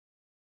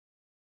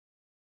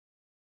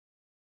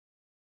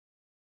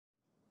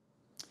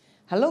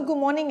Hello, good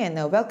morning,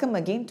 and welcome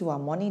again to our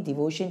morning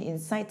devotion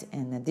insight.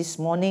 And this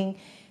morning,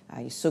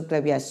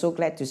 we are so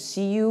glad to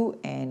see you.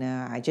 And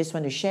I just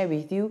want to share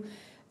with you,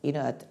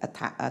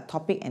 a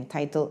topic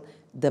entitled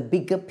 "The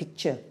Bigger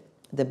Picture."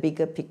 The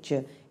bigger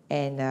picture,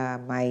 and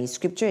my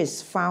scripture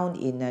is found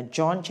in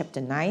John chapter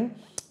 9.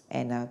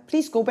 And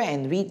please go back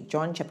and read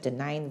John chapter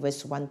 9,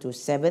 verse 1 to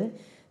 7.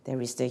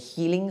 There is the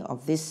healing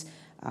of this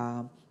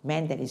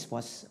man that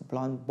was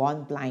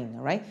born blind,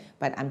 all right?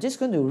 But I'm just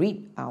going to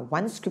read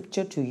one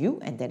scripture to you,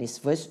 and that is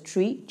verse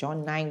 3.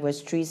 John 9,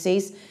 verse 3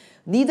 says,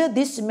 "Neither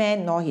this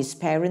man nor his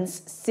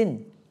parents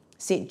sinned,"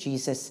 said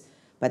Jesus,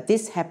 "but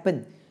this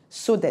happened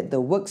so that the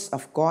works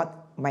of God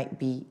might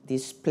be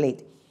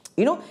displayed."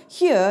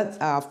 Here,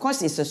 of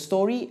course, it's a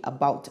story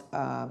about,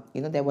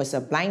 there was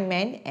a blind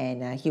man,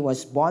 and he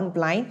was born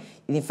blind.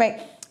 In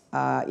fact,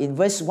 in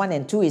verse 1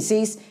 and 2, it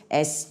says,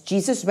 as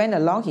Jesus went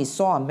along, he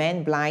saw a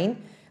man blind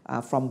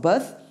from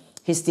birth.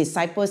 His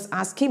disciples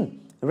asked him,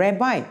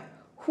 "Rabbi,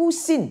 who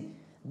sinned,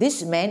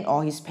 this man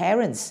or his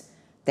parents,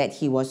 that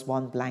he was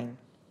born blind?"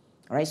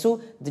 All right,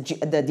 so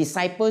the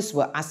disciples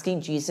were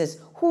asking Jesus,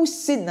 "Who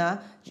sinned,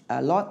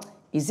 Lord?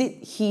 Is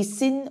it he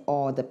sinned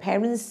or the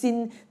parents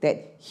sinned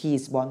that he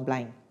is born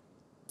blind?"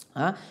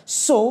 But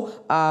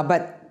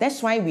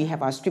that's why we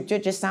have our scripture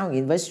just now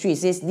in verse 3. It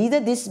says,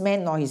 "Neither this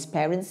man nor his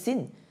parents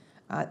sinned,"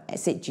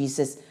 said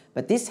Jesus,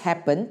 "but this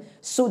happened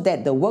so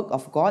that the work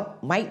of God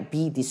might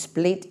be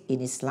displayed in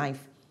his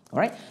life." All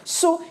right.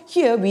 So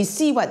here we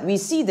see what? We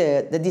see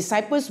the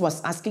disciples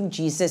was asking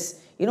Jesus,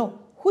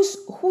 whose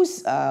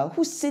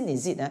sin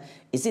is it?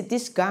 Is it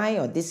this guy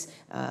or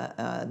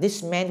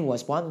this man who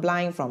was born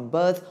blind from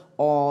birth,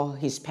 or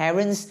his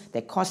parents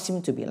that caused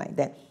him to be like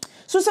that?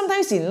 So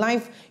sometimes in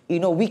life,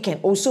 we can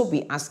also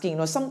be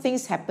asking, some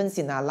things happens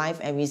in our life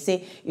and we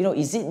say,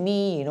 is it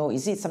me?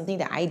 Is it something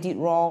that I did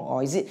wrong?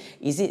 Or is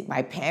it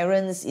my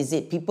parents? Is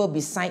it people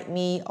beside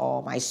me,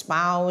 or my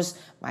spouse,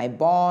 my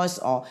boss?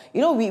 Or,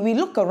 we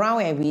look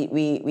around and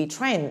we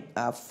try and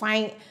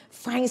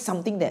find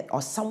something that,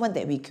 or someone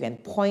that we can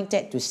point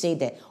at to say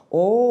that,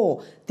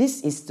 oh,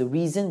 this is the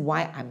reason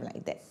why I'm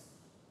like that.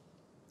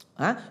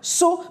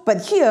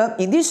 But here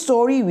in this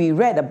story we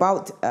read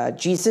about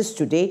Jesus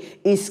today,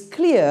 it's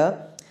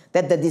clear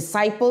that the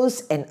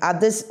disciples and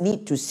others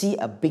need to see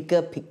a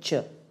bigger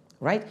picture,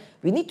 right?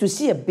 We need to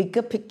see a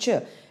bigger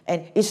picture.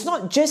 And it's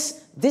not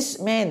just this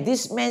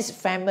man's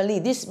family,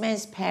 this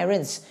man's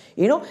parents.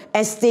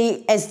 As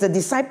the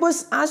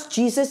disciples asked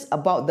Jesus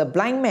about the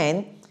blind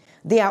man,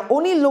 they are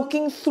only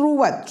looking through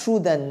what? Through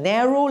the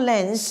narrow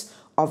lens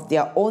of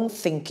their own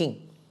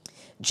thinking.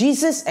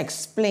 Jesus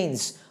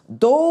explains,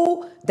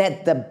 though,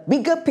 that the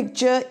bigger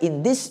picture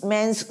in this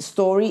man's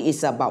story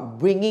is about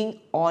bringing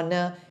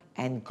honor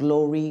and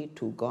glory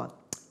to God.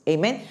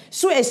 Amen.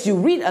 So as you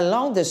read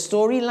along the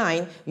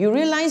storyline, you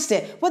realize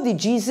that what did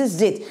Jesus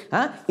did?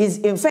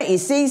 In fact, it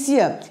says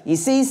here,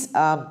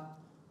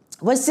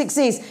 verse 6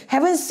 says,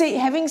 having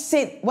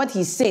said what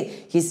he said,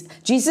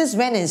 Jesus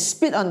went and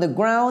spit on the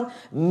ground,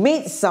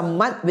 made some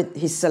mud with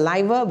the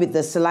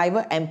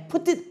saliva, and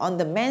put it on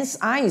the man's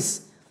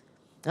eyes.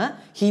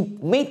 He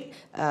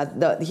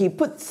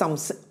put some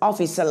of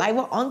his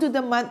saliva onto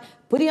the mud,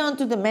 put it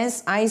onto the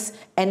man's eyes,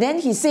 and then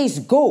he says,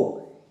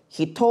 "Go."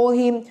 He told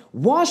him,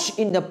 "Wash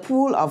in the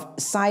pool of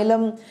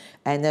Siloam."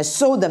 And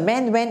so the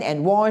man went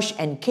and washed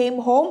and came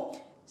home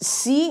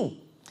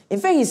seeing. In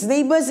fact, his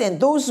neighbors and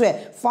those who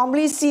had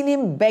formerly seen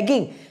him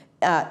begging,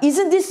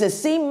 "Isn't this the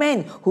same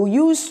man who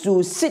used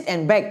to sit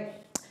and beg?"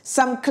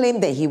 Some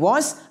claimed that he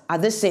was.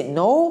 Others said,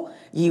 "No,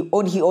 he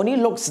only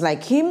looks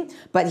like him."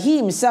 But he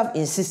himself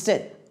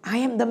insisted, "I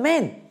am the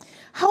man."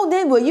 "How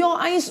then were your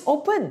eyes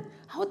open?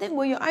 How then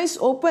were your eyes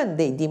open?"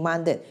 they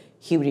demanded.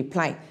 He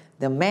replied,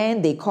 "The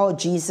man they called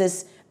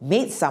Jesus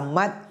made some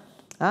mud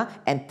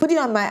and put it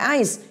on my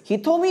eyes. He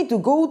told me to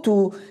go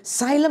to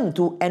Siloam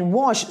and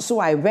wash. So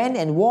I went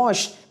and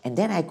washed, and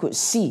then I could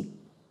see."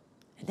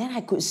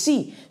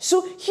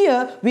 So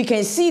here we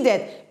can see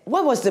that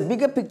what was the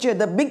bigger picture?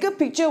 The bigger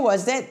picture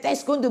was that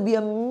there's going to be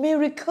a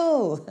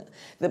miracle.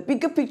 The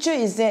bigger picture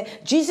is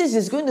that Jesus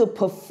is going to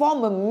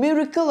perform a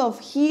miracle of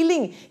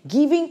healing,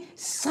 giving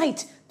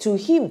sight to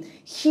him,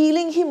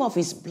 healing him of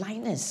his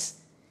blindness.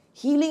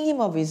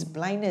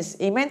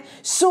 Amen.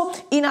 So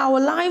in our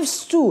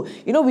lives too,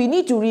 we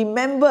need to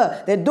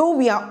remember that though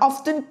we are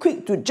often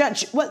quick to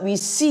judge what we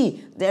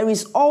see, there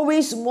is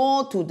always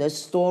more to the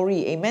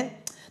story. Amen.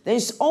 There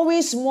is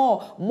always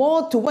more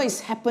to what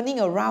is happening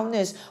around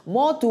us,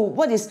 more to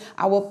what is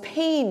our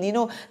pain,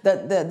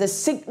 the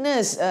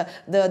sickness,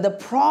 the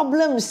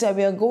problems that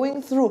we are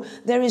going through.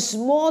 There is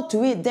more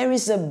to it. There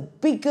is a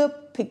bigger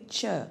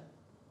picture.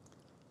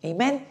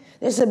 Amen.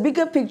 There's a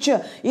bigger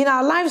picture. In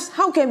our lives,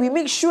 how can we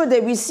make sure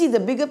that we see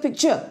the bigger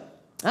picture?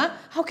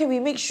 How can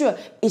we make sure?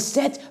 It's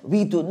that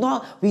we do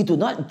not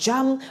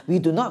jump, we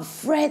do not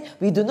fret,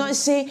 we do not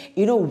say,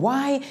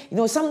 why?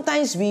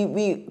 Sometimes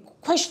we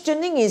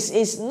Questioning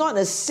is not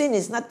a sin,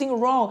 it's nothing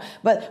wrong.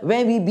 But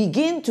when we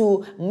begin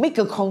to make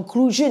a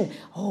conclusion,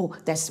 oh,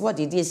 that's what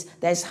it is.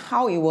 That's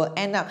how it will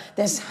end up.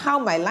 That's how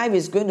my life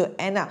is going to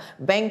end up.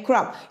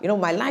 Bankrupt.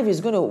 My life is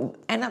going to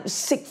end up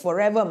sick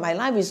forever. My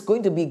life is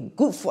going to be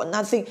good for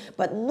nothing.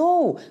 But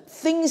no,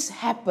 things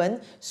happen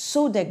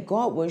so that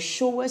God will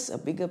show us a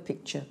bigger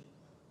picture.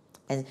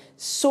 And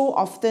so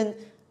often,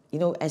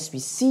 as we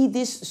see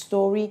this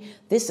story,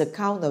 this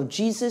account of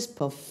Jesus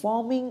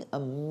performing a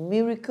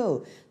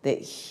miracle that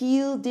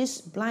healed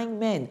this blind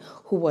man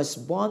who was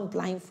born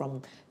blind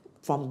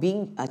from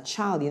being a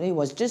child. He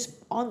was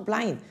just born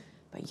blind,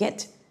 but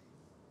yet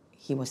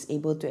he was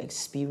able to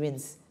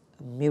experience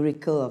a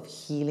miracle of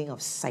healing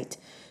of sight.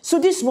 So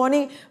this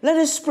morning, let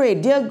us pray.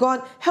 Dear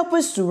God, help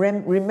us to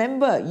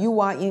remember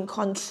you are in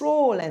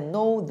control and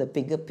know the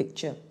bigger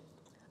picture.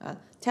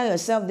 Tell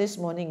yourself this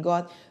morning,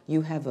 God,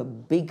 you have a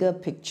bigger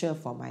picture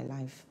for my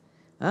life.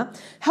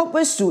 Help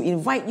us to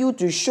invite you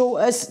to show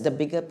us the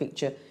bigger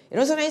picture.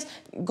 Sometimes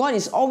God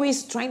is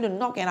always trying to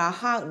knock at our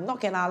heart,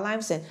 knock at our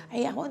lives, and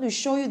hey, I want to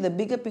show you the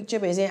bigger picture,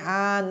 but you say,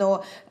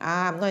 no,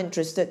 I'm not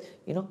interested.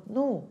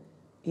 No.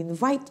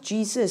 Invite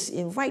Jesus,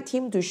 invite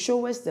him to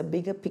show us the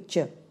bigger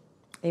picture.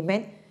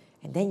 Amen.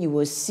 And then you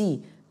will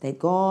see that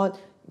God,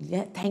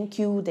 thank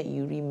you that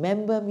you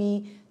remember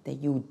me, that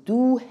you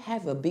do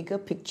have a bigger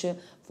picture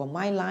for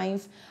my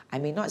life. I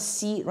may not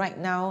see it right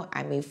now.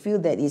 I may feel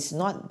that it's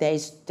not,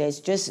 there's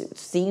just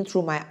seeing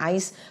through my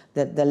eyes,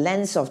 the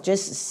lens of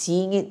just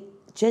seeing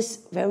it,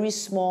 just very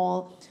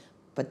small.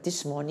 But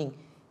this morning,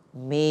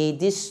 may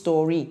this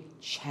story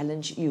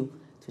challenge you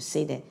to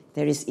say that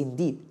there is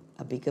indeed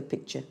a bigger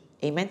picture.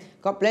 Amen.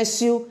 God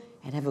bless you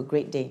and have a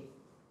great day.